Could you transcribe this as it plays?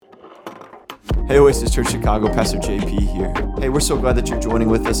Hey, Oasis Church Chicago, Pastor JP here. Hey, we're so glad that you're joining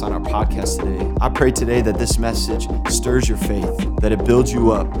with us on our podcast today. I pray today that this message stirs your faith, that it builds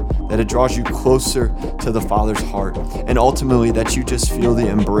you up, that it draws you closer to the Father's heart, and ultimately that you just feel the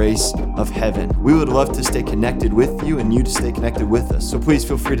embrace of heaven. We would love to stay connected with you and you to stay connected with us. So please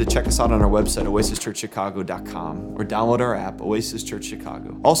feel free to check us out on our website, oasischurchchicago.com, or download our app, Oasis Church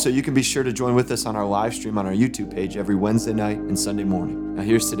Chicago. Also, you can be sure to join with us on our live stream on our YouTube page every Wednesday night and Sunday morning. Now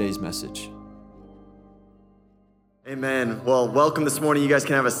here's today's message. Amen. Well, welcome this morning. You guys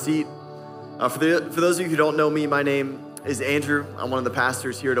can have a seat. For those of you who don't know me, my name is Andrew. I'm one of the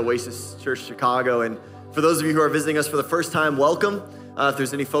pastors here at Oasis Church Chicago. And for those of you who are visiting us for the first time, welcome. If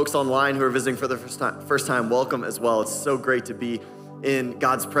there's any folks online who are visiting for the first time, welcome as well. It's so great to be in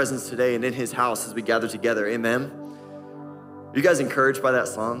God's presence today and in his house as we gather together. Amen. Are you guys encouraged by that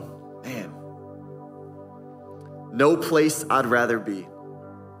song? Man. No place I'd rather be.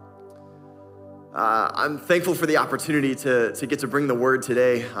 I'm thankful for the opportunity to get to bring the word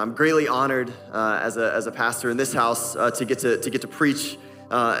today. I'm greatly honored as a pastor in this house to get to preach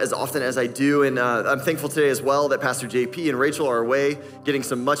as often as I do, and I'm thankful today as well that Pastor JP and Rachel are away, getting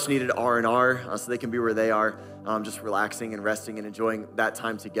some much needed R&R so they can be where they are, just relaxing and resting and enjoying that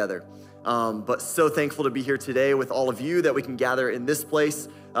time together. But so thankful to be here today with all of you that we can gather in this place.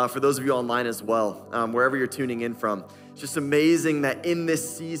 For those of you online as well, wherever you're tuning in from. It's just amazing that in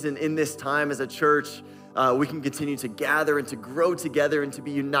this season, in this time as a church, we can continue to gather and to grow together and to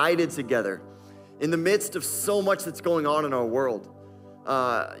be united together in the midst of so much that's going on in our world.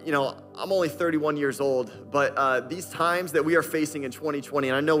 I'm only 31 years old, but these times that we are facing in 2020,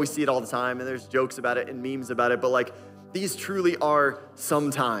 and I know we see it all the time, and there's jokes about it and memes about it, but like these truly are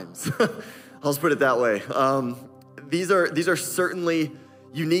sometimes. I'll just put it that way. These are certainly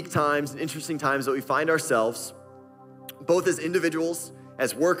unique times and interesting times that we find ourselves, both as individuals,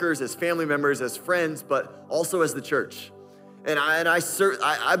 as workers, as family members, as friends, but also as the church. And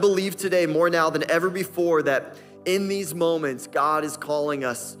I believe today more now than ever before that in these moments, God is calling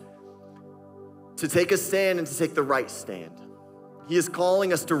us to take a stand and to take the right stand. He is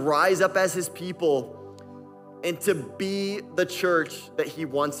calling us to rise up as his people and to be the church that he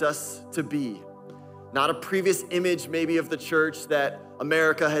wants us to be. Not a previous image maybe of the church that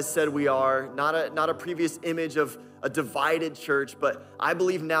America has said we are, not a previous image of a divided church, but I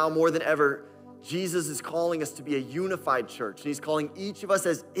believe now more than ever, Jesus is calling us to be a unified church. And he's calling each of us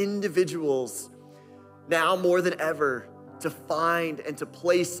as individuals now more than ever to find and to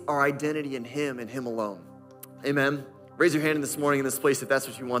place our identity in him and him alone. Amen. Raise your hand this morning in this place if that's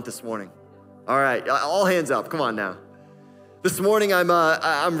what you want this morning. All right, all hands up, come on now. This morning,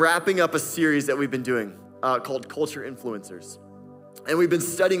 I'm wrapping up a series that we've been doing called Culture Influencers. And we've been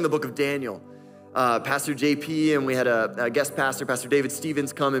studying the book of Daniel. Pastor JP and we had a guest pastor, Pastor David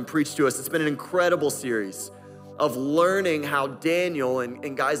Stevens, come and preach to us. It's been an incredible series of learning how Daniel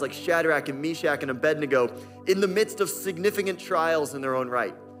and guys like Shadrach and Meshach and Abednego, in the midst of significant trials in their own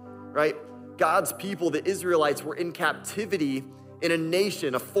right? God's people, the Israelites, were in captivity in a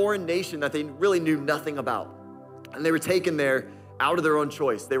nation, a foreign nation that they really knew nothing about. And they were taken there out of their own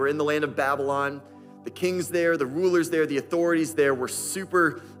choice. They were in the land of Babylon. The kings there, the rulers there, the authorities there were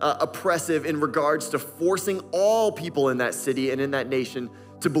super oppressive in regards to forcing all people in that city and in that nation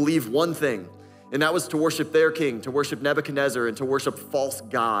to believe one thing. And that was to worship their king, to worship Nebuchadnezzar, and to worship false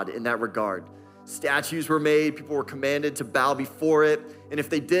God in that regard. Statues were made, people were commanded to bow before it. And if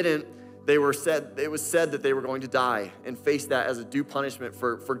they didn't, it was said that they were going to die and face that as a due punishment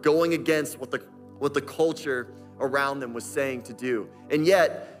for going against what the culture around them was saying to do. And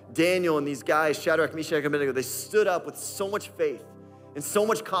yet, Daniel and these guys, Shadrach, Meshach, and Abednego, they stood up with so much faith and so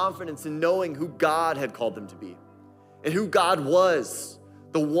much confidence in knowing who God had called them to be and who God was,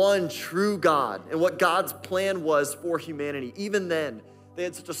 the one true God, and what God's plan was for humanity. Even then, they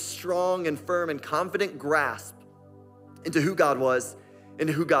had such a strong and firm and confident grasp into who God was and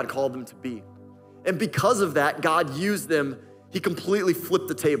who God called them to be. And because of that, God used them. He completely flipped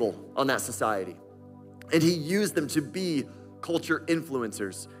the table on that society. And he used them to be culture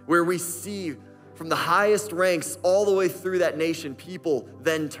influencers, where we see from the highest ranks all the way through that nation, people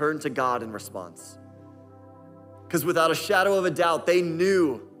then turn to God in response. Because without a shadow of a doubt, they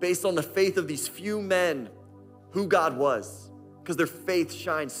knew, based on the faith of these few men, who God was, because their faith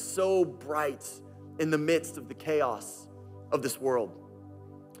shines so bright in the midst of the chaos of this world.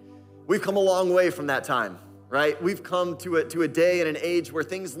 We've come a long way from that time, right? We've come to a day and an age where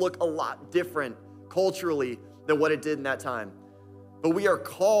things look a lot different culturally than what it did in that time. But we are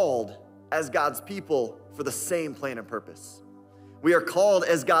called as God's people for the same plan and purpose. We are called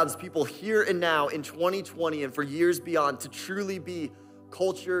as God's people here and now in 2020 and for years beyond to truly be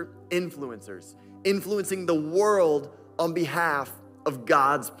culture influencers, influencing the world on behalf of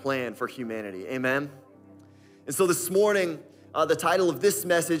God's plan for humanity. Amen? And so this morning, the title of this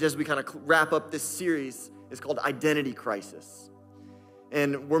message as we kind of wrap up this series is called Identity Crisis.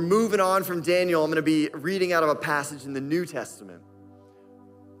 And we're moving on from Daniel. I'm going to be reading out of a passage in the New Testament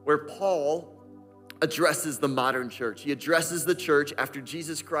where Paul addresses the modern church. He addresses the church after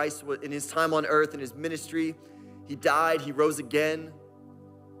Jesus Christ, in his time on earth, in his ministry. He died, he rose again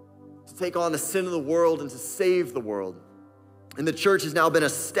to take on the sin of the world and to save the world. And the church has now been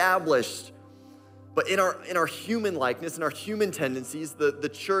established. But in our human likeness, in our human tendencies, the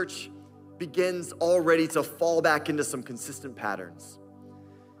church begins already to fall back into some consistent patterns.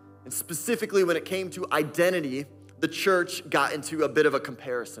 And specifically when it came to identity, the church got into a bit of a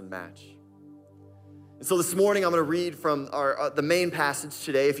comparison match. And so this morning I'm going to read from the main passage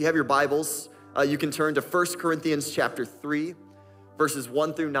today. If you have your Bibles, you can turn to 1 Corinthians chapter 3, verses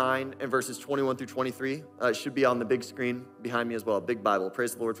 1 through 9 and verses 21 through 23. It should be on the big screen behind me as well, a big Bible.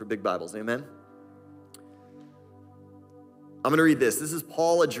 Praise the Lord for big Bibles, amen? I'm going to read this. This is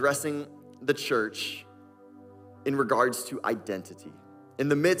Paul addressing the church in regards to identity. In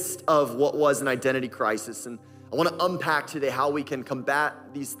the midst of what was an identity crisis, and I want to unpack today how we can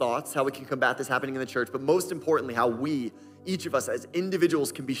combat these thoughts, how we can combat this happening in the church, but most importantly, how we, each of us as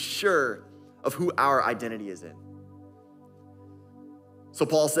individuals, can be sure of who our identity is in. So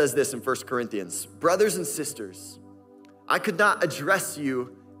Paul says this in 1 Corinthians, "Brothers and sisters, I could not address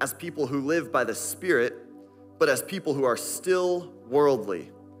you as people who live by the Spirit, but as people who are still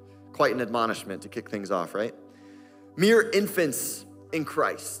worldly." Quite an admonishment to kick things off, right? "Mere infants in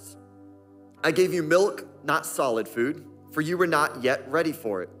Christ. I gave you milk, not solid food, for you were not yet ready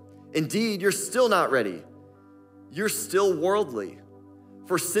for it. Indeed, you're still not ready. You're still worldly.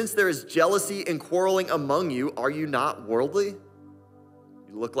 For since there is jealousy and quarreling among you, are you not worldly?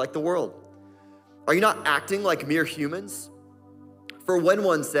 You look like the world. Are you not acting like mere humans? For when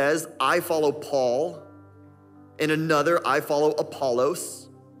one says, 'I follow Paul,' and another, 'I follow Apollos,'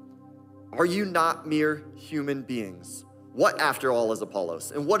 are you not mere human beings? What, after all, is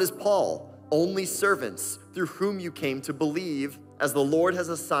Apollos? And what is Paul? Only servants through whom you came to believe, as the Lord has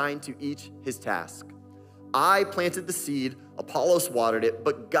assigned to each his task. I planted the seed, Apollos watered it,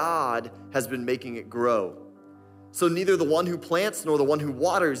 but God has been making it grow. So neither the one who plants nor the one who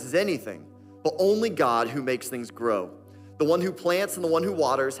waters is anything, but only God who makes things grow. The one who plants and the one who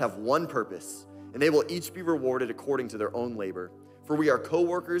waters have one purpose, and they will each be rewarded according to their own labor. For we are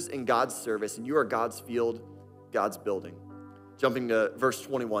co-workers in God's service, and you are God's field, God's building." Jumping to verse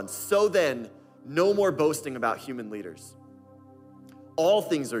 21. "So then, no more boasting about human leaders. All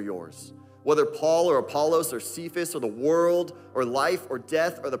things are yours, whether Paul or Apollos or Cephas or the world or life or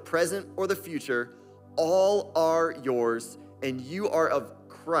death or the present or the future, all are yours, and you are of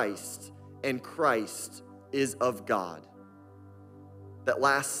Christ, and Christ is of God." That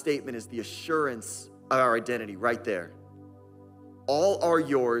last statement is the assurance of our identity right there. All are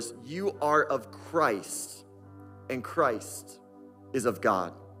yours, you are of Christ, and Christ is of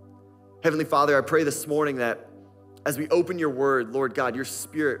God. Heavenly Father, I pray this morning that as we open your word, Lord God, your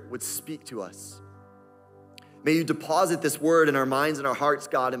Spirit would speak to us. May you deposit this word in our minds and our hearts,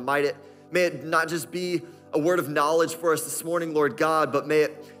 God, and may it not just be a word of knowledge for us this morning, Lord God, but may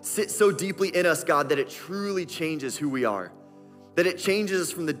it sit so deeply in us, God, that it truly changes who we are. That it changes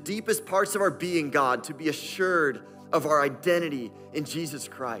us from the deepest parts of our being, God, to be assured of our identity in Jesus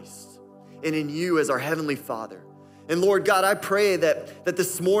Christ and in you as our Heavenly Father. And Lord God, I pray that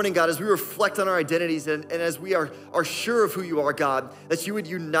this morning, God, as we reflect on our identities and as we are sure of who you are, God, that you would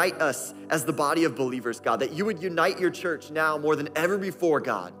unite us as the body of believers, God, that you would unite your church now more than ever before,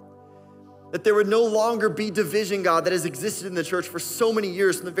 God. That there would no longer be division, God, that has existed in the church for so many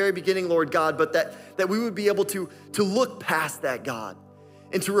years from the very beginning, Lord God, but that we would be able to look past that, God,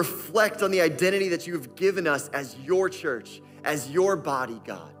 and to reflect on the identity that you have given us as your church, as your body,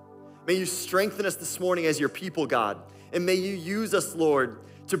 God. May you strengthen us this morning as your people, God, and may you use us, Lord,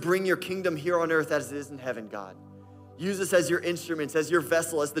 to bring your kingdom here on earth as it is in heaven, God. Use us as your instruments, as your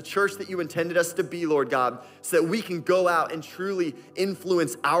vessel, as the church that you intended us to be, Lord God, so that we can go out and truly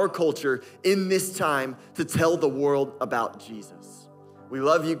influence our culture in this time to tell the world about Jesus. We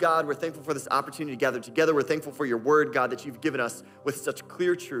love you, God. We're thankful for this opportunity to gather together. We're thankful for your word, God, that you've given us with such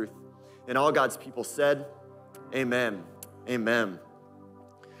clear truth. And all God's people said, amen. Amen.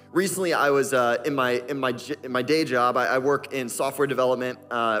 Recently, I was in my day job. I work in software development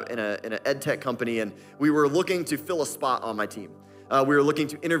in an ed tech company, and we were looking to fill a spot on my team. We were looking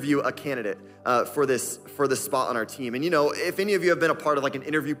to interview a candidate for this spot on our team. And you know, if any of you have been a part of like an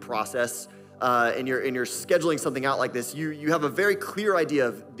interview process, and you're scheduling something out like this, you have a very clear idea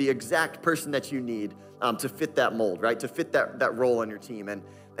of the exact person that you need to fit that mold, right? To fit that role on your team.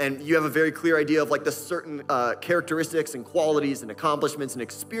 And you have a very clear idea of like the certain characteristics and qualities and accomplishments and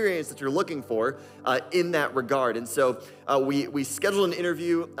experience that you're looking for in that regard. And so we scheduled an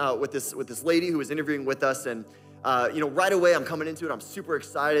interview with this lady who was interviewing with us, and right away I'm coming into it. I'm super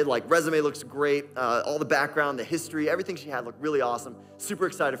excited. Like, resume looks great. All the background, the history, everything she had looked really awesome. Super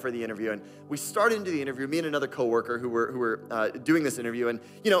excited for the interview. And we started into the interview, me and another coworker who were doing this interview. And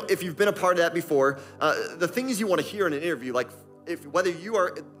if you've been a part of that before, the things you want to hear in an interview, like whether you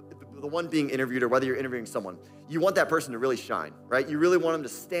are the one being interviewed or whether you're interviewing someone, you want that person to really shine, right? You really want them to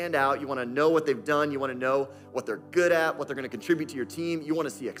stand out. You want to know what they've done. You want to know what they're good at, what they're going to contribute to your team. You want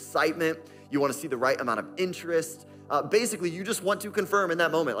to see excitement. You want to see the right amount of interest. Basically, you just want to confirm in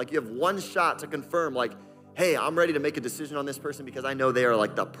that moment. Like, you have one shot to confirm, like, hey, I'm ready to make a decision on this person because I know they are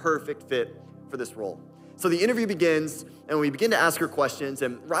like the perfect fit for this role. So the interview begins, and we begin to ask her questions,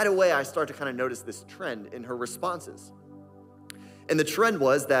 and right away I start to kind of notice this trend in her responses. And the trend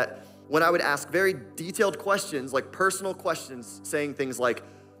was that when I would ask very detailed questions, like personal questions, saying things like,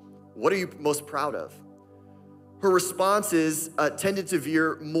 what are you most proud of? Her responses tended to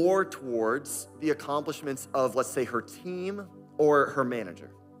veer more towards the accomplishments of, let's say, her team or her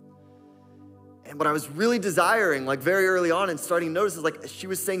manager. And what I was really desiring, like very early on and starting to notice, is like she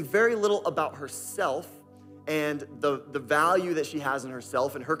was saying very little about herself and the value that she has in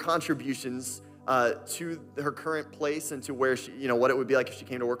herself and her contributions to her current place and to where she, what it would be like if she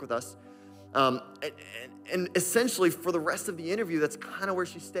came to work with us. And essentially for the rest of the interview, that's kind of where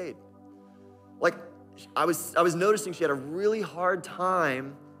she stayed. Like, I was noticing she had a really hard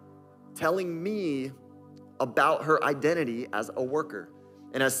time telling me about her identity as a worker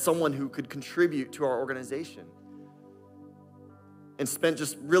and as someone who could contribute to our organization, and spent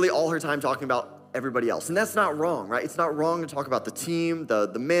just really all her time talking about everybody else. And that's not wrong, right? It's not wrong to talk about the team,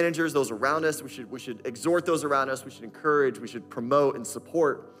 the managers, those around us. We should exhort those around us. We should encourage, we should promote and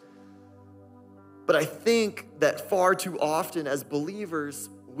support. But I think that far too often as believers,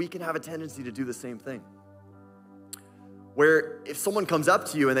 we can have a tendency to do the same thing. Where if someone comes up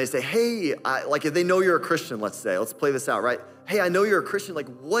to you and they say, hey, like if they know you're a Christian, let's say, let's play this out, right? Hey, I know you're a Christian. Like,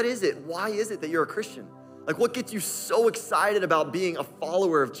 what is it? Why is it that you're a Christian? Like, what gets you so excited about being a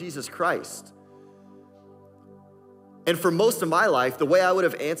follower of Jesus Christ? And for most of my life, the way I would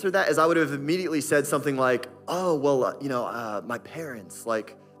have answered that is I would have immediately said something like, oh, well, my parents,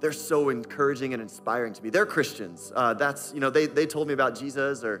 like, they're so encouraging and inspiring to me. They're Christians. They told me about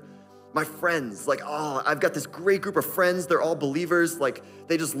Jesus. Or my friends, like, oh, I've got this great group of friends. They're all believers. Like,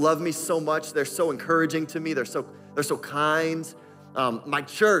 they just love me so much. They're so encouraging to me. They're so kind. My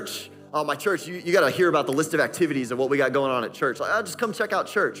church, you got to hear about the list of activities of what we got going on at church. Like, I'll just come check out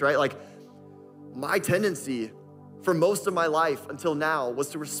church, right? Like, my tendency for most of my life until now was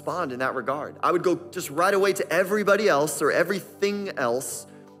to respond in that regard. I would go just right away to everybody else or everything else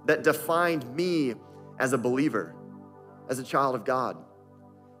that defined me as a believer, as a child of God,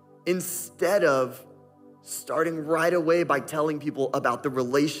 instead of starting right away by telling people about the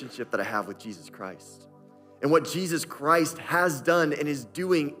relationship that I have with Jesus Christ and what Jesus Christ has done and is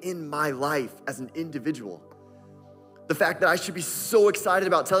doing in my life as an individual. The fact that I should be so excited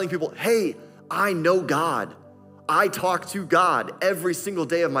about telling people, hey, I know God. I talk to God every single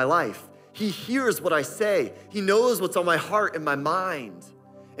day of my life. He hears what I say. He knows what's on my heart and my mind.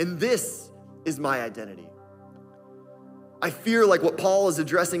 And this is my identity. I fear like what Paul is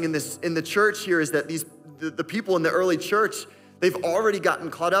addressing in the church here is that the people in the early church, they've already gotten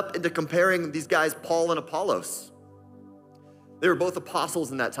caught up into comparing these guys, Paul and Apollos. They were both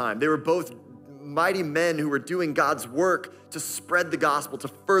apostles in that time. They were both mighty men who were doing God's work to spread the gospel, to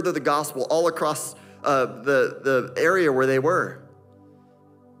further the gospel all across the area where they were.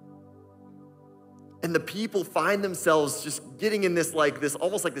 And the people find themselves just getting in this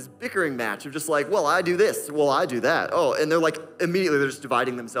almost like this bickering match of just like, well, I do this, well, I do that. Oh, and they're like, immediately they're just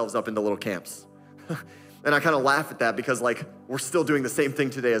dividing themselves up into little camps. And I kind of laugh at that because like, we're still doing the same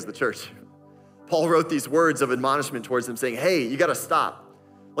thing today as the church. Paul wrote these words of admonishment towards them saying, hey, you got to stop.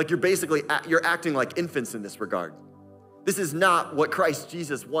 Like you're acting like infants in this regard. This is not what Christ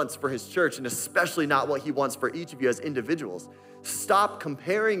Jesus wants for his church, and especially not what he wants for each of you as individuals. Stop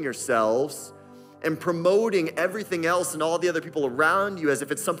comparing yourselves and promoting everything else and all the other people around you as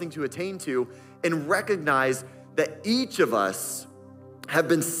if it's something to attain to, and recognize that each of us have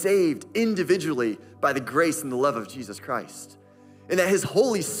been saved individually by the grace and the love of Jesus Christ, and that his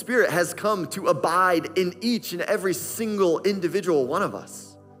Holy Spirit has come to abide in each and every single individual one of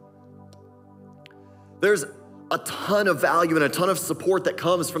us. There's a ton of value and a ton of support that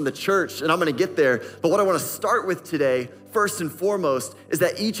comes from the church, and I'm gonna get there. But what I wanna start with today, first and foremost, is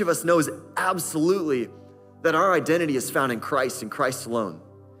that each of us knows absolutely that our identity is found in Christ and Christ alone.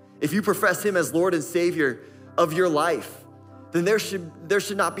 If you profess him as Lord and Savior of your life, then there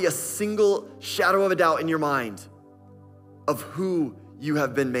should not be a single shadow of a doubt in your mind of who you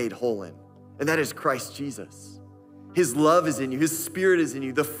have been made whole in, and that is Christ Jesus. His love is in you. His spirit is in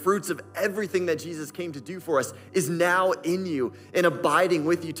you. The fruits of everything that Jesus came to do for us is now in you and abiding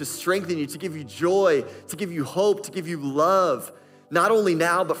with you to strengthen you, to give you joy, to give you hope, to give you love, not only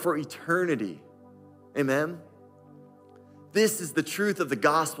now, but for eternity. Amen? This is the truth of the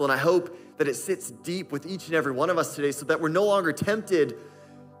gospel, and I hope that it sits deep with each and every one of us today so that we're no longer tempted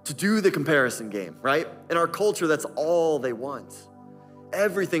to do the comparison game, right? In our culture, that's all they want.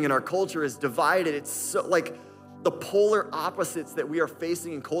 Everything in our culture is divided. It's so like the polar opposites that we are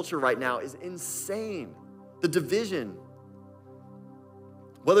facing in culture right now is insane. The division,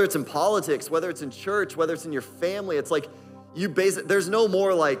 whether it's in politics, whether it's in church, whether it's in your family, it's like there's no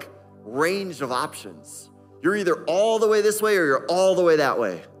more like range of options. You're either all the way this way or you're all the way that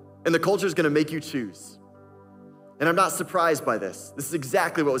way. And the culture is gonna make you choose. And I'm not surprised by this. This is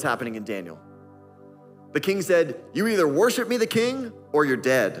exactly what was happening in Daniel. The king said, you either worship me, the king, or you're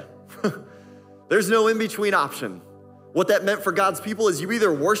dead. There's no in-between option. What that meant for God's people is you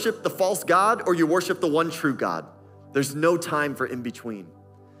either worship the false God or you worship the one true God. There's no time for in-between.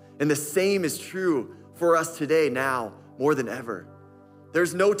 And the same is true for us today now more than ever.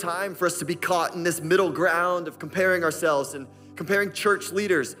 There's no time for us to be caught in this middle ground of comparing ourselves and comparing church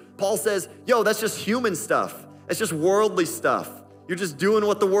leaders. Paul says, that's just human stuff. It's just worldly stuff. You're just doing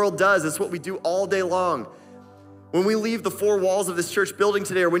what the world does. It's what we do all day long. When we leave the four walls of this church building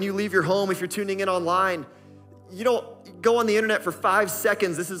today, or when you leave your home, if you're tuning in online, you don't go on the internet for 5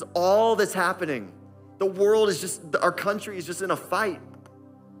 seconds. This is all that's happening. The world is our country is just in a fight.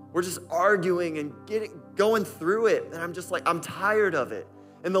 We're just arguing and going through it. And I'm just like, I'm tired of it.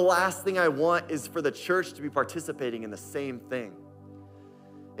 And the last thing I want is for the church to be participating in the same thing.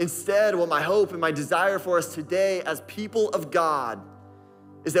 Instead, what my hope and my desire for us today as people of God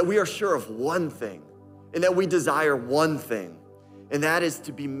is that we are sure of one thing and that we desire one thing, and that is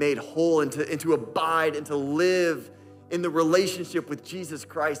to be made whole and to abide and to live in the relationship with Jesus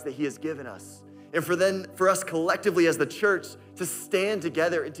Christ that he has given us. And for us collectively as the church to stand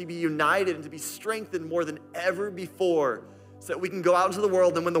together and to be united and to be strengthened more than ever before so that we can go out into the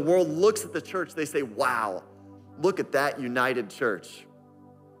world, and when the world looks at the church, they say, wow, look at that united church.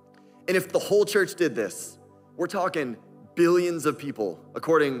 And if the whole church did this, we're talking billions of people,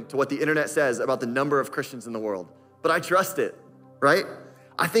 according to what the internet says about the number of Christians in the world. But I trust it, right?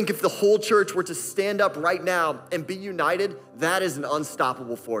 I think if the whole church were to stand up right now and be united, that is an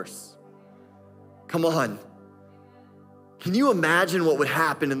unstoppable force. Come on. Can you imagine what would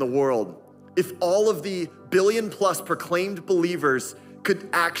happen in the world if all of the billion-plus proclaimed believers could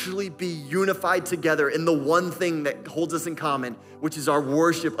actually be unified together in the one thing that holds us in common, which is our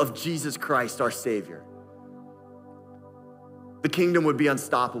worship of Jesus Christ, our Savior? The kingdom would be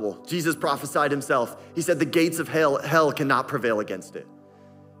unstoppable. Jesus prophesied himself. He said the gates of hell cannot prevail against it.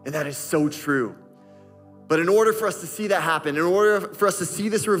 And that is so true. But in order for us to see that happen, in order for us to see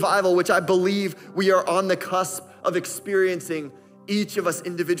this revival, which I believe we are on the cusp of experiencing, each of us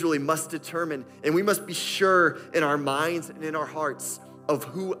individually must determine, and we must be sure in our minds and in our hearts of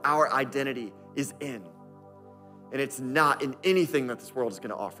who our identity is in. And it's not in anything that this world is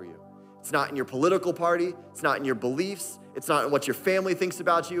gonna offer you. It's not in your political party. It's not in your beliefs. It's not in what your family thinks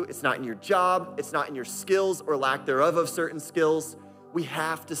about you. It's not in your job. It's not in your skills or lack thereof of certain skills. We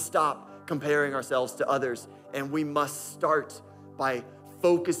have to stop comparing ourselves to others, and we must start by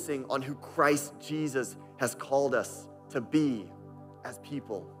focusing on who Christ Jesus has called us to be as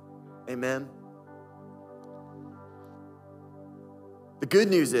people. Amen. The good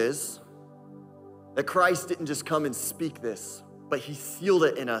news is that Christ didn't just come and speak this, but he sealed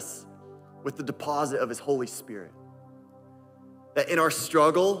it in us with the deposit of his Holy Spirit. That in our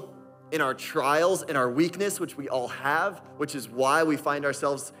struggle, in our trials, in our weakness, which we all have, which is why we find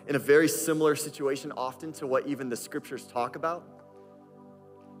ourselves in a very similar situation often to what even the scriptures talk about,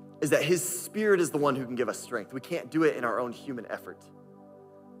 is that his Spirit is the one who can give us strength. We can't do it in our own human effort.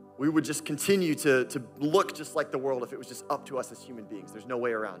 We would just continue to look just like the world if it was just up to us as human beings. There's no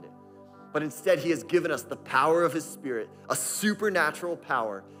way around it. But instead, he has given us the power of his Spirit, a supernatural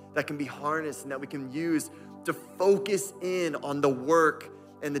power that can be harnessed and that we can use to focus in on the work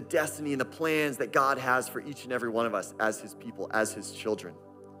and the destiny and the plans that God has for each and every one of us as his people, as his children.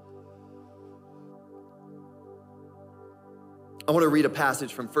 I want to read a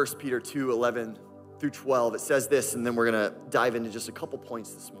passage from 1 Peter 2:11 through 12. It says this, and then we're going to dive into just a couple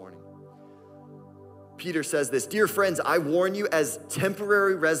points this morning. Peter says this, "Dear friends, I warn you as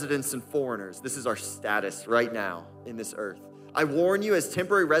temporary residents and foreigners." This is our status right now in this earth. "I warn you as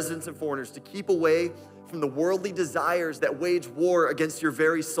temporary residents and foreigners to keep away from the worldly desires that wage war against your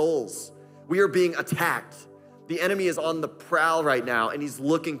very souls. We are being attacked. The enemy is on the prowl right now, and he's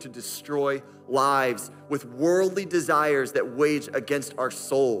looking to destroy lives with worldly desires that wage against our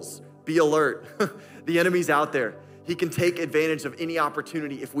souls. Be alert." The enemy's out there. He can take advantage of any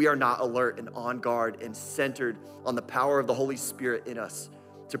opportunity if we are not alert and on guard and centered on the power of the Holy Spirit in us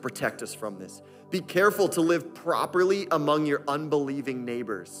to protect us from this. "Be careful to live properly among your unbelieving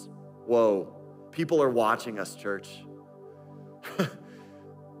neighbors." Whoa, people are watching us, church.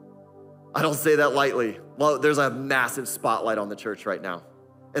 I don't say that lightly. Well, there's a massive spotlight on the church right now.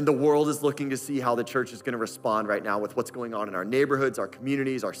 And the world is looking to see how the church is going to respond right now with what's going on in our neighborhoods, our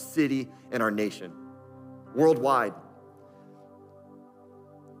communities, our city, and our nation. Worldwide.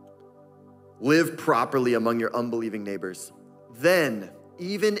 Live properly among your unbelieving neighbors. Then,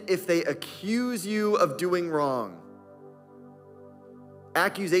 even if they accuse you of doing wrong,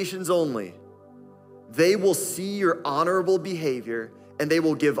 accusations only, they will see your honorable behavior and they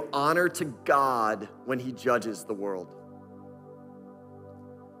will give honor to God when he judges the world.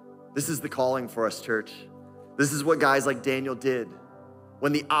 This is the calling for us, church. This is what guys like Daniel did.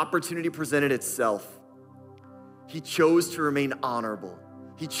 When the opportunity presented itself, he chose to remain honorable.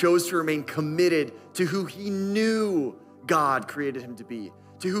 He chose to remain committed to who he knew God created him to be,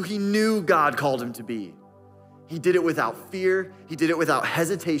 to who he knew God called him to be. He did it without fear. He did it without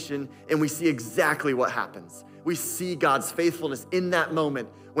hesitation. And we see exactly what happens. We see God's faithfulness in that moment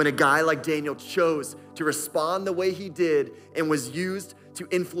when a guy like Daniel chose to respond the way he did and was used to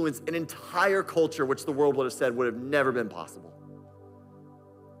influence an entire culture, which the world would have said would have never been possible.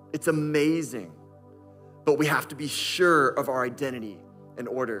 It's amazing. But we have to be sure of our identity in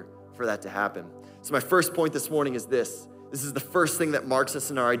order for that to happen. So my first point this morning is this. This is the first thing that marks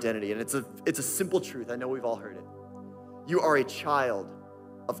us in our identity, and it's a simple truth. I know we've all heard it. You are a child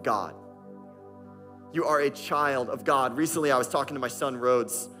of God. You are a child of God. Recently, I was talking to my son,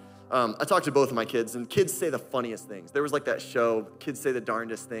 Rhodes. I talked to both of my kids, and kids say the funniest things. There was like that show, Kids Say the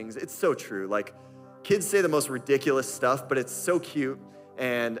Darndest Things. It's so true. Like, kids say the most ridiculous stuff, but it's so cute.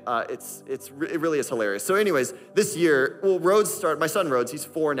 And it really is hilarious. So anyways, this year, well, my son Rhodes, he's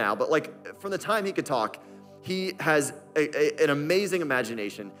 4 now, but like from the time he could talk, he has an amazing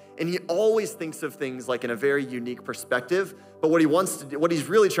imagination, and he always thinks of things like in a very unique perspective. But what he wants to do, what he's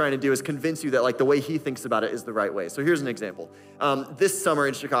really trying to do is convince you that like the way he thinks about it is the right way. So here's an example. This summer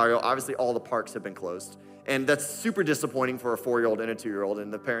in Chicago, obviously all the parks have been closed. And that's super disappointing for a 4-year-old and a 2-year-old,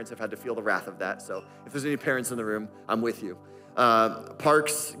 and the parents have had to feel the wrath of that. So if there's any parents in the room, I'm with you.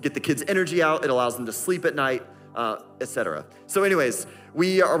 Parks get the kids' energy out. It allows them to sleep at night, etc. So anyways,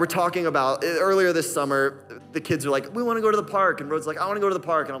 we're talking about, earlier this summer, the kids are like, we want to go to the park. And Rhodes like, I want to go to the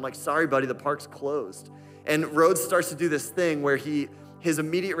park. And I'm like, sorry, buddy, the park's closed. And Rhodes starts to do this thing where his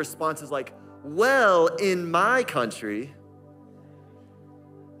immediate response is like, well, in my country,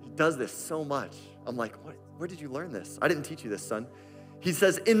 he does this so much. I'm like, what? Where did you learn this? I didn't teach you this, son. He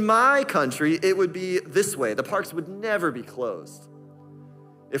says, in my country, it would be this way. The parks would never be closed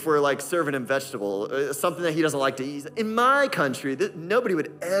if we're like serving him vegetable, something that he doesn't like to eat. In my country, nobody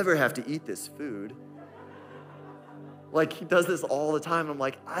would ever have to eat this food. Like, he does this all the time. I'm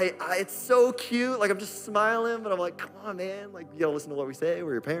like, it's so cute. Like, I'm just smiling, but I'm like, come on, man. Like, you gotta listen to what we say.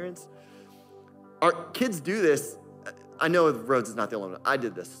 We're your parents. Our kids do this. I know Rhodes is not the only one. I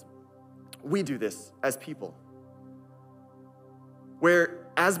did this. We do this as people. Where,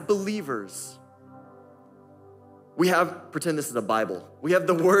 as believers, pretend this is a Bible. We have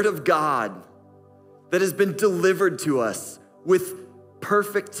the Word of God that has been delivered to us with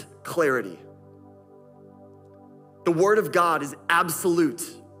perfect clarity. The Word of God is absolute.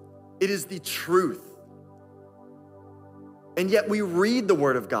 It is the truth. And yet we read the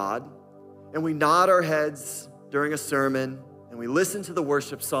Word of God and we nod our heads during a sermon and we listen to the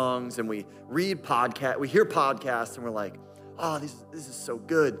worship songs and we hear podcasts and we're like, oh, this is so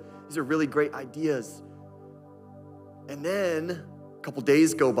good. These are really great ideas. And then a couple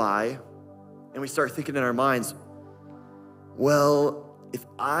days go by and we start thinking in our minds, well, if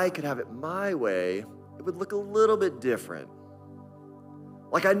I could have it my way, it would look a little bit different.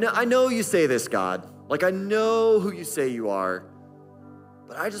 Like, I know you say this, God. Like, I know who you say you are,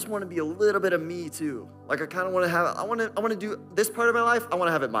 but I just want to be a little bit of me too. Like, I kind of want to have, I want to do this part of my life. I want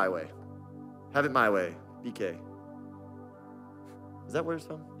to have it my way. Have it my way, BK. Is that where it's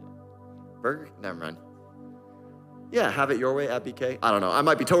from? Yeah. Burger? Never mind. Yeah, have it your way at BK. I don't know. I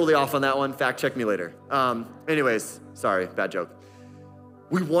might be totally off on that one. Fact check me later. Anyways, sorry, bad joke.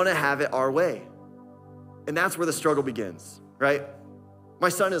 We want to have it our way. And that's where the struggle begins, right? My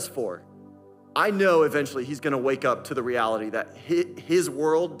son is 4. I know eventually he's going to wake up to the reality that his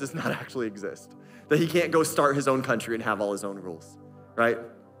world does not actually exist, that he can't go start his own country and have all his own rules, right?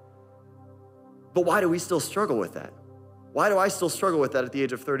 But why do we still struggle with that? Why do I still struggle with that at the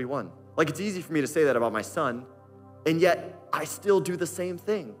age of 31? Like, it's easy for me to say that about my son, and yet I still do the same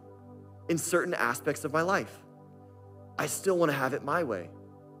thing in certain aspects of my life. I still want to have it my way.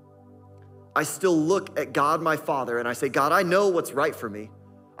 I still look at God, my Father, and I say, God, I know what's right for me.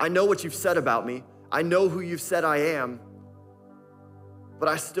 I know what you've said about me. I know who you've said I am, but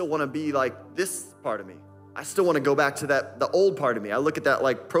I still want to be like this part of me. I still want to go back to the old part of me. I look at that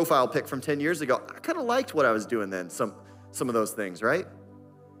like profile pic from 10 years ago. I kind of liked what I was doing then, some of those things, right?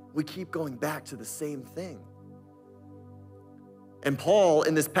 We keep going back to the same thing. And Paul,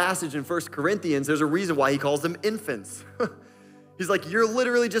 in this passage in 1 Corinthians, there's a reason why he calls them infants. He's like, you're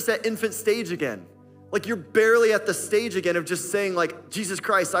literally just at infant stage again. Like, you're barely at the stage again of just saying, like, Jesus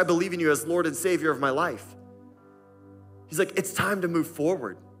Christ, I believe in you as Lord and Savior of my life. He's like, it's time to move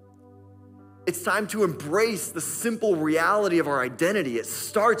forward. It's time to embrace the simple reality of our identity. It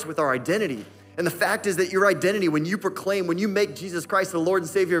starts with our identity. And the fact is that your identity, when you proclaim, when you make Jesus Christ the Lord and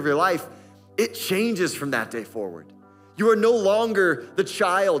Savior of your life, it changes from that day forward. You are no longer the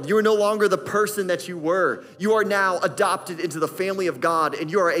child. You are no longer the person that you were. You are now adopted into the family of God, and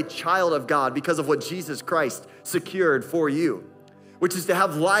you are a child of God because of what Jesus Christ secured for you, which is to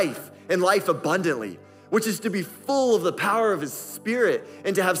have life and life abundantly, which is to be full of the power of his Spirit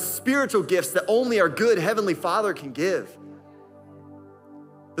and to have spiritual gifts that only our good Heavenly Father can give.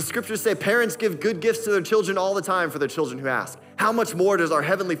 The scriptures say parents give good gifts to their children all the time for their children who ask. How much more does our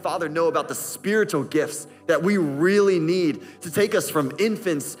Heavenly Father know about the spiritual gifts that we really need to take us from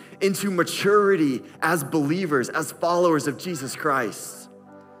infants into maturity as believers, as followers of Jesus Christ?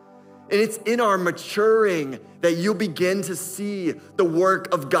 And it's in our maturing that you'll begin to see the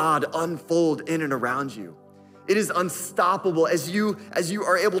work of God unfold in and around you. It is unstoppable as you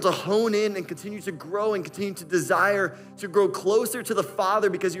are able to hone in and continue to grow and continue to desire to grow closer to the Father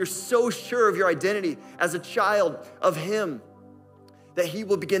because you're so sure of your identity as a child of him that he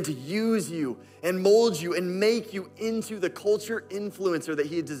will begin to use you and mold you and make you into the culture influencer that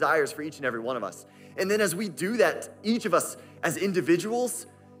he desires for each and every one of us. And then as we do that, each of us as individuals,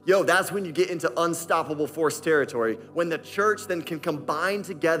 that's when you get into unstoppable force territory, when the church then can combine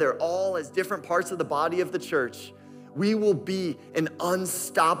together all as different parts of the body of the church. We will be an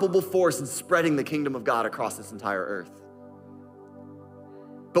unstoppable force in spreading the kingdom of God across this entire earth.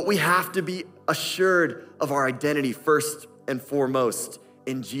 But we have to be assured of our identity first and foremost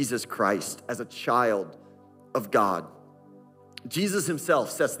in Jesus Christ as a child of God. Jesus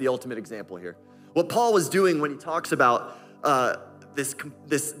himself sets the ultimate example here. What Paul was doing when he talks about this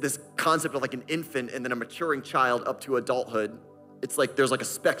concept of like an infant and then a maturing child up to adulthood, it's like there's like a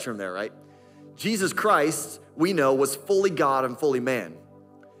spectrum there, right? Jesus Christ, we know, was fully God and fully man.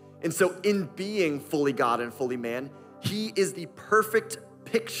 And so in being fully God and fully man, he is the perfect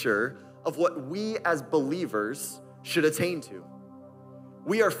picture of what we as believers should attain to.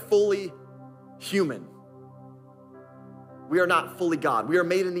 We are fully human. We are not fully God. We are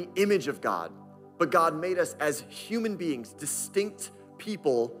made in the image of God. But God made us as human beings, distinct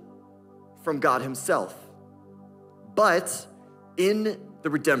people from God himself. But in the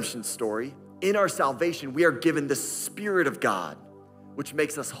redemption story, in our salvation, we are given the Spirit of God, which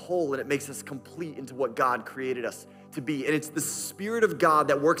makes us whole and it makes us complete into what God created us to be. And it's the Spirit of God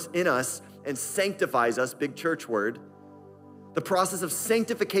that works in us and sanctifies us, big church word. The process of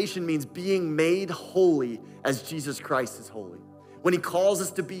sanctification means being made holy as Jesus Christ is holy. When he calls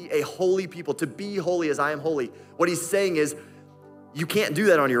us to be a holy people, to be holy as I am holy, what he's saying is, you can't do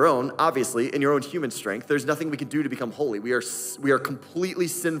that on your own, obviously, in your own human strength. There's nothing we can do to become holy. We are completely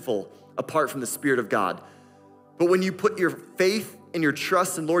sinful apart from the Spirit of God. But when you put your faith and your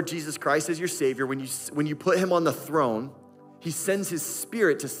trust in Lord Jesus Christ as your Savior, when you put him on the throne, he sends his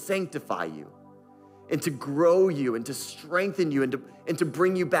Spirit to sanctify you and to grow you and to strengthen you and to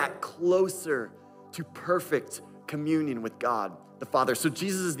bring you back closer to perfect communion with God the Father. So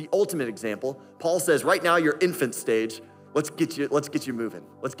Jesus is the ultimate example. Paul says, right now you're infant stage. Let's get you moving.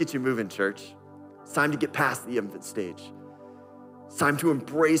 Let's get you moving, church. It's time to get past the infant stage. It's time to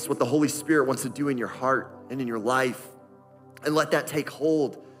embrace what the Holy Spirit wants to do in your heart and in your life, and let that take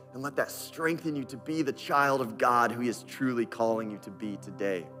hold and let that strengthen you to be the child of God who he is truly calling you to be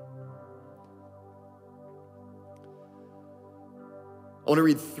today. I want to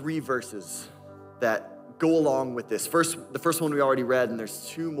read 3 verses that go along with this. The first one we already read, and there's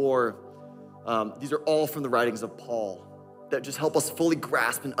two more. These are all from the writings of Paul that just help us fully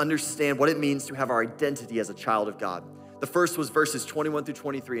grasp and understand what it means to have our identity as a child of God. The first was verses 21 through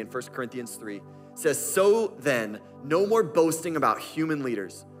 23 in 1 Corinthians 3. It says, so then, no more boasting about human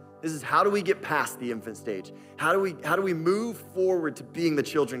leaders. This is how do we get past the infant stage? How do we move forward to being the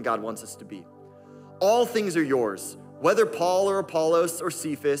children God wants us to be? All things are yours, whether Paul or Apollos or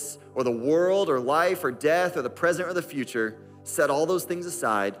Cephas or the world or life or death or the present or the future, set all those things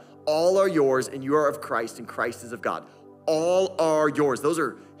aside. All are yours and you are of Christ and Christ is of God. All are yours. Those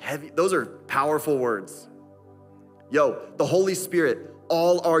are heavy, those are powerful words. The Holy Spirit,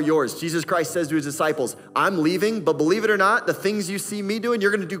 all are yours. Jesus Christ says to his disciples, I'm leaving, but believe it or not, the things you see me doing,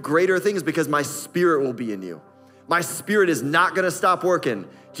 you're gonna do greater things because my Spirit will be in you. My Spirit is not gonna stop working.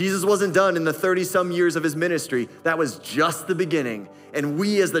 Jesus wasn't done in the 30-some years of his ministry. That was just the beginning. And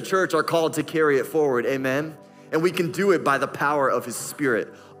we as the church are called to carry it forward, amen? And we can do it by the power of his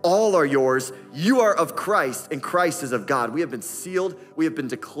Spirit. All are yours. You are of Christ, and Christ is of God. We have been sealed. We have been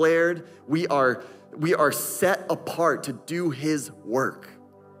declared. We are set apart to do his work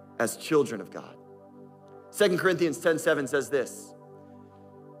as children of God. 2 Corinthians 10:7 says this,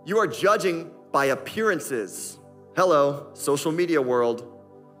 you are judging by appearances. Hello, social media world,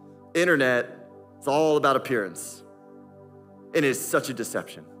 internet, it's all about appearance. And it is such a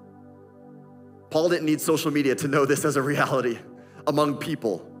deception. Paul didn't need social media to know this as a reality. Among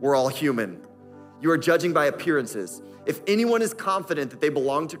people, we're all human. You are judging by appearances. If anyone is confident that they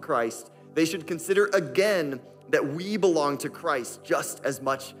belong to Christ, they should consider again that we belong to Christ just as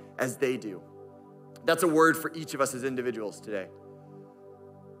much as they do. That's a word for each of us as individuals today.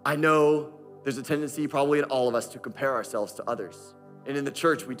 I know there's a tendency probably in all of us to compare ourselves to others. And in the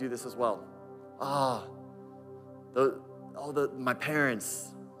church, we do this as well. My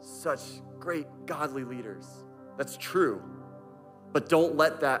parents, such great godly leaders. That's true. But don't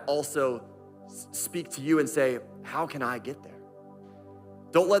let that also speak to you and say, how can I get there?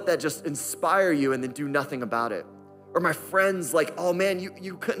 Don't let that just inspire you and then do nothing about it. Or my friends, like, oh man,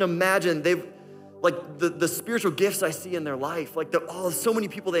 you couldn't imagine, they've, like the spiritual gifts I see in their life, like so many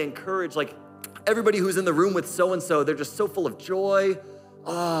people they encourage, like everybody who's in the room with so-and-so, they're just so full of joy.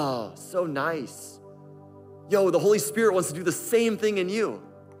 Oh, so nice. The Holy Spirit wants to do the same thing in you.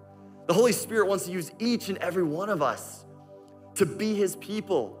 The Holy Spirit wants to use each and every one of us to be his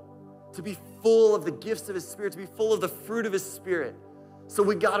people, to be full of the gifts of his Spirit, to be full of the fruit of his Spirit. So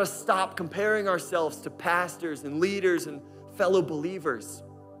we gotta stop comparing ourselves to pastors and leaders and fellow believers,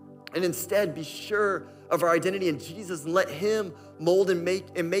 and instead be sure of our identity in Jesus and let him mold and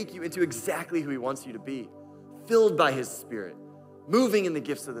make you into exactly who he wants you to be, filled by his Spirit, moving in the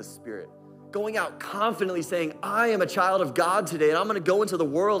gifts of the Spirit, going out confidently saying, I am a child of God today, and I'm gonna go into the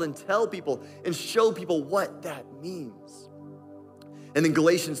world and tell people and show people what that means. And then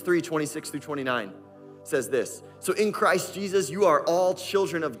Galatians 3:26-29 says this, so in Christ Jesus, you are all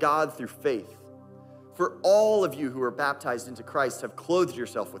children of God through faith. For all of you who are baptized into Christ have clothed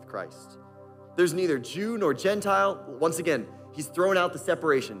yourself with Christ. There's neither Jew nor Gentile. Once again, he's throwing out the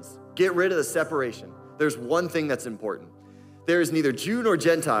separations. Get rid of the separation. There's one thing that's important. There is neither Jew nor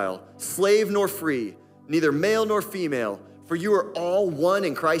Gentile, slave nor free, neither male nor female, for you are all one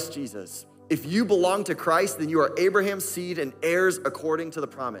in Christ Jesus. If you belong to Christ, then you are Abraham's seed and heirs according to the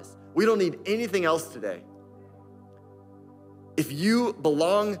promise. We don't need anything else today. If you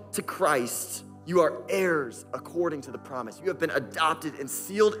belong to Christ, you are heirs according to the promise. You have been adopted and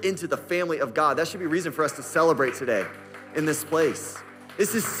sealed into the family of God. That should be a reason for us to celebrate today in this place.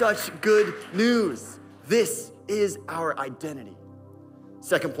 This is such good news. This is our identity.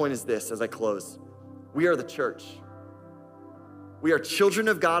 Second point is this as I close. We are the church. We are children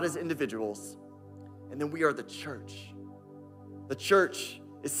of God as individuals, and then we are the church. The church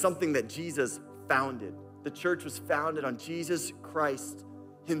is something that Jesus founded. The church was founded on Jesus Christ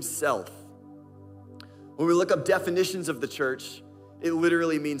himself. When we look up definitions of the church, it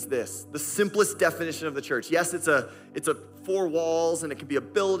literally means this. The simplest definition of the church. Yes, it's a 4 walls, and it can be a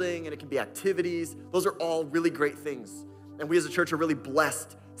building, and it can be activities. Those are all really great things. And we as a church are really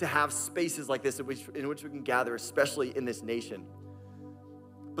blessed to have spaces like this in which we can gather, especially in this nation.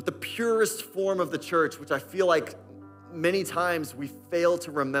 But the purest form of the church, which I feel like many times we fail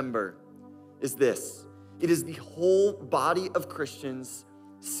to remember, is this. It is the whole body of Christians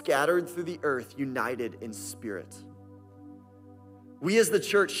scattered through the earth, united in spirit. We as the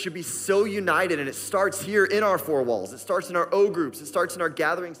church should be so united, and it starts here in our 4 walls. It starts in our O groups. It starts in our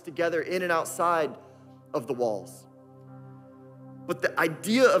gatherings together in and outside of the walls. But the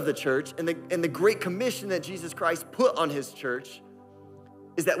idea of the church and the Great Commission that Jesus Christ put on his church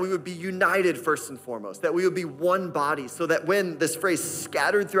is that we would be united first and foremost, that we would be one body, so that when this phrase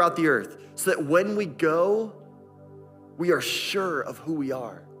scattered throughout the earth, so that when we go, we are sure of who we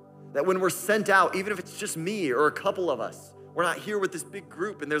are. That when we're sent out, even if it's just me or a couple of us, we're not here with this big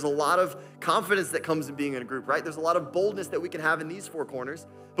group, and there's a lot of confidence that comes in being in a group, right? There's a lot of boldness that we can have in these four corners,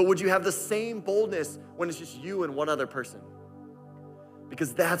 but would you have the same boldness when it's just you and one other person?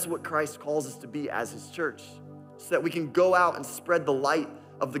 Because that's what Christ calls us to be as his church, so that we can go out and spread the light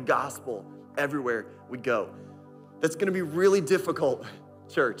of the gospel everywhere we go. That's gonna be really difficult,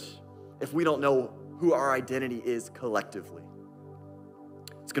 church, if we don't know who our identity is collectively.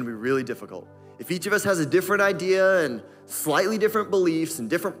 It's gonna be really difficult. If each of us has a different idea and slightly different beliefs and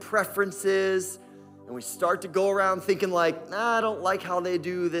different preferences, and we start to go around thinking like, I don't like how they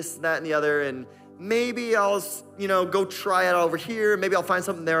do this, that, and the other, and maybe I'll, go try it over here, maybe I'll find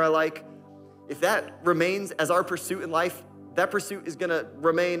something there I like. If that remains as our pursuit in life, that pursuit is gonna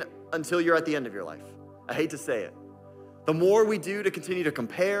remain until you're at the end of your life. I hate to say it. The more we do to continue to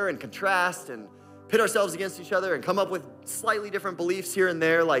compare and contrast and pit ourselves against each other and come up with slightly different beliefs here and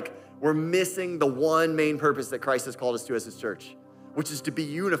there, like we're missing the one main purpose that Christ has called us to as his church, which is to be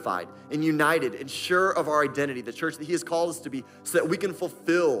unified and united and sure of our identity, the church that he has called us to be, so that we can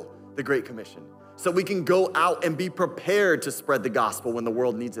fulfill the Great Commission, so we can go out and be prepared to spread the gospel when the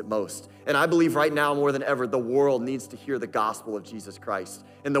world needs it most. And I believe right now more than ever, the world needs to hear the gospel of Jesus Christ.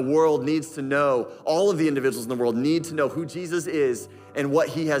 And the world needs to know, all of the individuals in the world need to know who Jesus is and what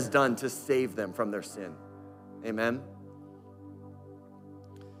he has done to save them from their sin. Amen?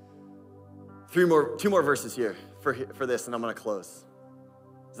 Two more verses here for this, and I'm gonna close.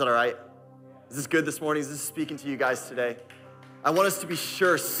 Is that all right? Is this good this morning? Is this speaking to you guys today? I want us to be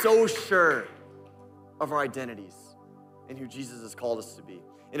sure, so sure of our identities and who Jesus has called us to be.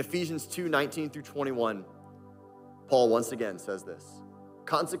 In Ephesians 2:19-21, Paul once again says this: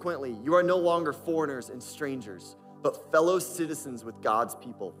 consequently, you are no longer foreigners and strangers, but fellow citizens with God's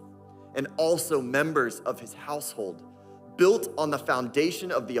people, and also members of his household, built on the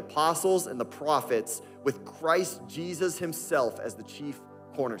foundation of the apostles and the prophets, with Christ Jesus himself as the chief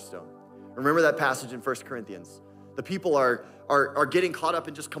cornerstone. Remember that passage in 1 Corinthians. The people are getting caught up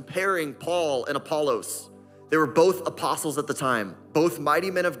in just comparing Paul and Apollos. They were both apostles at the time, both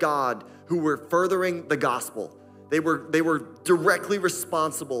mighty men of God who were furthering the gospel. They were directly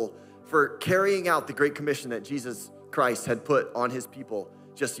responsible for carrying out the Great Commission that Jesus Christ had put on his people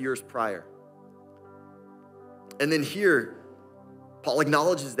just years prior. And then here, Paul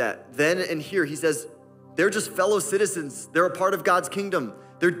acknowledges that. Then and here, he says, they're just fellow citizens. They're a part of God's kingdom.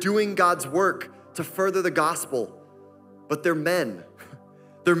 They're doing God's work to further the gospel. But they're men.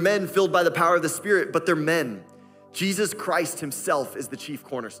 They're men filled by the power of the Spirit, but they're men. Jesus Christ himself is the chief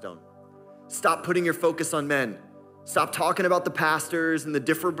cornerstone. Stop putting your focus on men. Stop talking about the pastors and the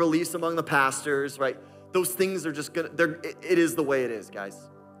different beliefs among the pastors, right? Those things are just it is the way it is, guys.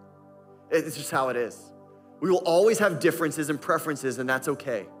 It's just how it is. We will always have differences and preferences, and that's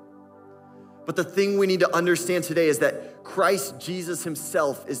okay. But the thing we need to understand today is that Christ Jesus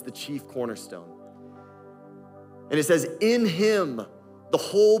himself is the chief cornerstone. And it says, in him, the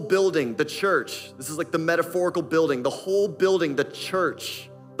whole building, the church, this is like the metaphorical building, the whole building, the church,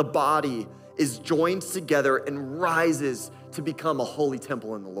 the body, is joined together and rises to become a holy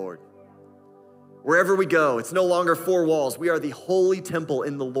temple in the Lord. Wherever we go, it's no longer four walls. We are the holy temple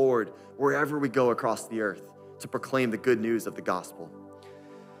in the Lord, wherever we go across the earth to proclaim the good news of the gospel.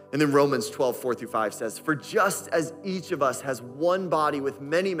 And then Romans 12:4-5 says, for just as each of us has one body with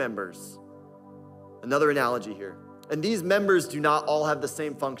many members, another analogy here, and these members do not all have the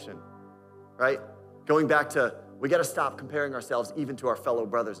same function, right? Going back to, we gotta stop comparing ourselves even to our fellow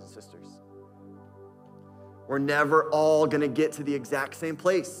brothers and sisters. We're never all gonna get to the exact same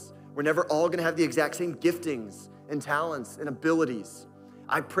place. We're never all gonna have the exact same giftings and talents and abilities.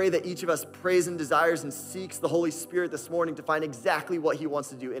 I pray that each of us prays and desires and seeks the Holy Spirit this morning to find exactly what he wants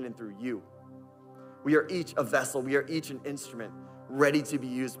to do in and through you. We are each a vessel. We are each an instrument ready to be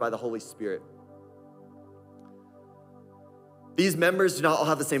used by the Holy Spirit. These members do not all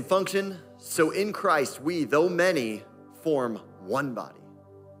have the same function, so in Christ, we, though many, form one body,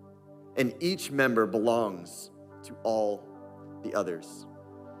 and each member belongs to all the others.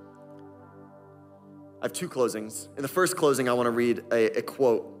 I have two closings. In the first closing, I want to read a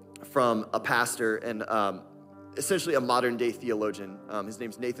quote from a pastor and essentially a modern day theologian. His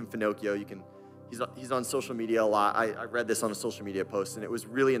name's Nathan Finocchio. He's on social media a lot. I read this on a social media post, and it was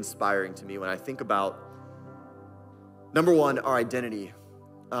really inspiring to me when I think about, number one, our identity,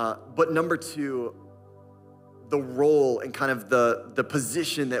 but number two, the role and kind of the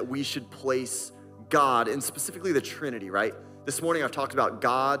position that we should place God, and specifically the Trinity, right? This morning I've talked about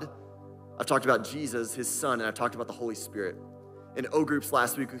God, I've talked about Jesus, his son, and I've talked about the Holy Spirit. In O Groups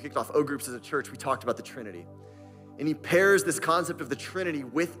last week, we kicked off O Groups as a church, we talked about the Trinity. And he pairs this concept of the Trinity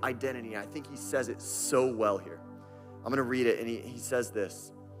with identity. I think he says it so well here. I'm gonna read it, and he says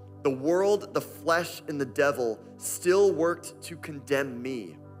this. The world, the flesh, and the devil still worked to condemn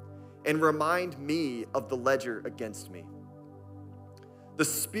me and remind me of the ledger against me. The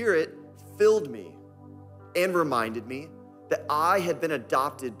Spirit filled me and reminded me that I had been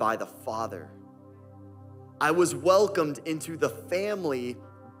adopted by the Father. I was welcomed into the family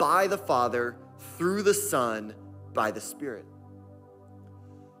by the Father, through the Son, by the Spirit.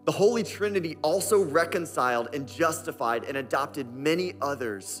 The Holy Trinity also reconciled and justified and adopted many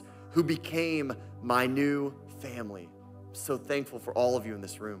others who became my new family. I'm so thankful for all of you in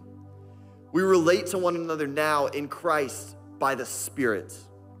this room. We relate to one another now in Christ by the Spirit,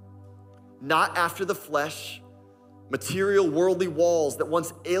 not after the flesh. Material, worldly walls that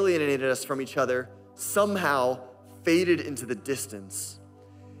once alienated us from each other somehow faded into the distance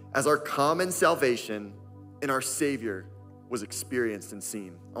as our common salvation in our Savior was experienced and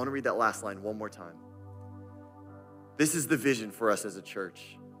seen. I want to read that last line one more time. This is the vision for us as a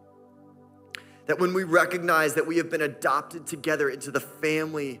church. That when we recognize that we have been adopted together into the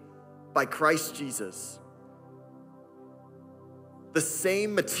family by Christ Jesus, the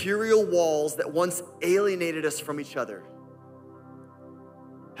same material walls that once alienated us from each other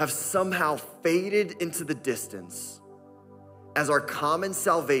have somehow faded into the distance as our common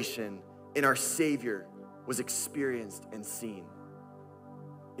salvation in our Savior was experienced and seen.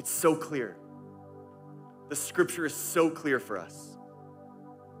 It's so clear. The scripture is so clear for us.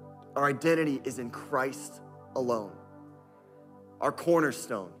 Our identity is in Christ alone, our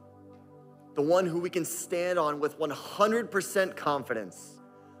cornerstone, the one who we can stand on with 100% confidence,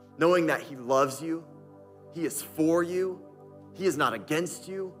 knowing that he loves you, he is for you, he is not against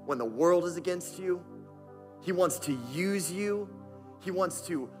you when the world is against you. He wants to use you, he wants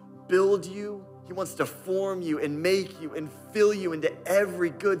to build you, he wants to form you and make you and fill you into every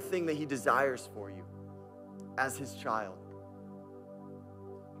good thing that he desires for you as his child.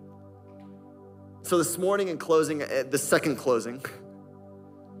 So this morning in closing, the second closing,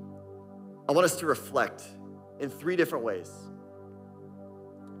 I want us to reflect in 3 different ways.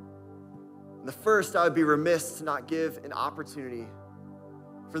 And the first, I would be remiss to not give an opportunity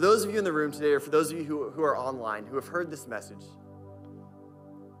for those of you in the room today, or for those of you who are online, who have heard this message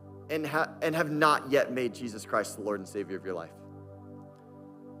and have not yet made Jesus Christ the Lord and Savior of your life.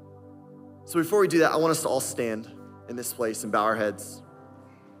 So before we do that, I want us to all stand in this place and bow our heads.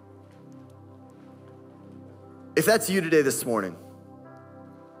 If that's you today this morning,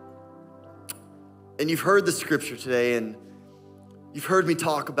 and you've heard the scripture today, and you've heard me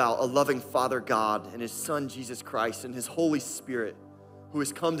talk about a loving Father God and his Son, Jesus Christ, and his Holy Spirit, who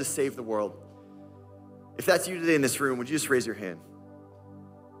has come to save the world. If that's you today in this room, would you just raise your hand?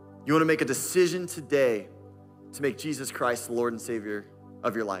 You want to make a decision today to make Jesus Christ the Lord and Savior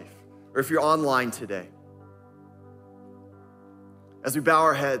of your life. Or if you're online today, as we bow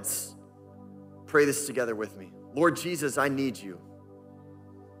our heads, pray this together with me. Lord Jesus, I need you.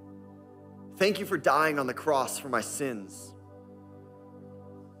 Thank you for dying on the cross for my sins.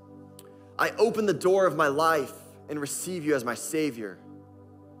 I open the door of my life and receive you as my Savior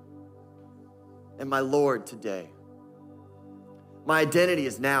and my Lord today. My identity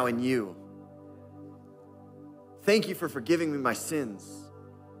is now in you. Thank you for forgiving me my sins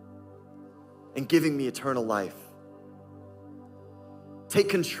and giving me eternal life. Take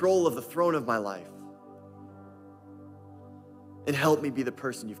control of the throne of my life and help me be the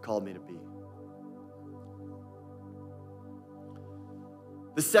person you've called me to be.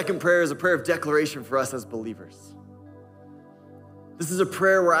 The second prayer is a prayer of declaration for us as believers. This is a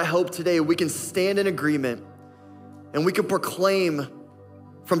prayer where I hope today we can stand in agreement and we can proclaim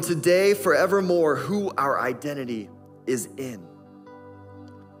from today forevermore who our identity is in.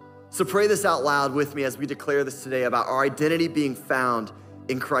 So pray this out loud with me as we declare this today about our identity being found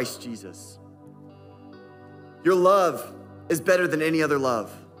in Christ Jesus. Your love is better than any other love.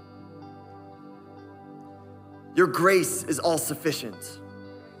 Your grace is all sufficient.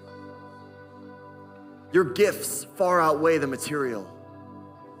 Your gifts far outweigh the material.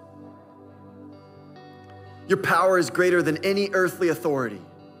 Your power is greater than any earthly authority.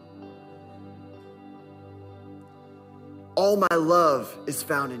 All my love is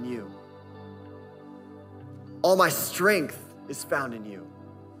found in you. All my strength is found in you.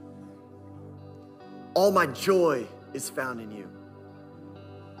 All my joy is found in you.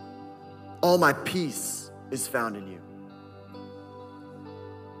 All my peace is found in you.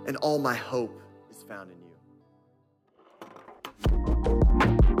 And all my hope is found in you. you.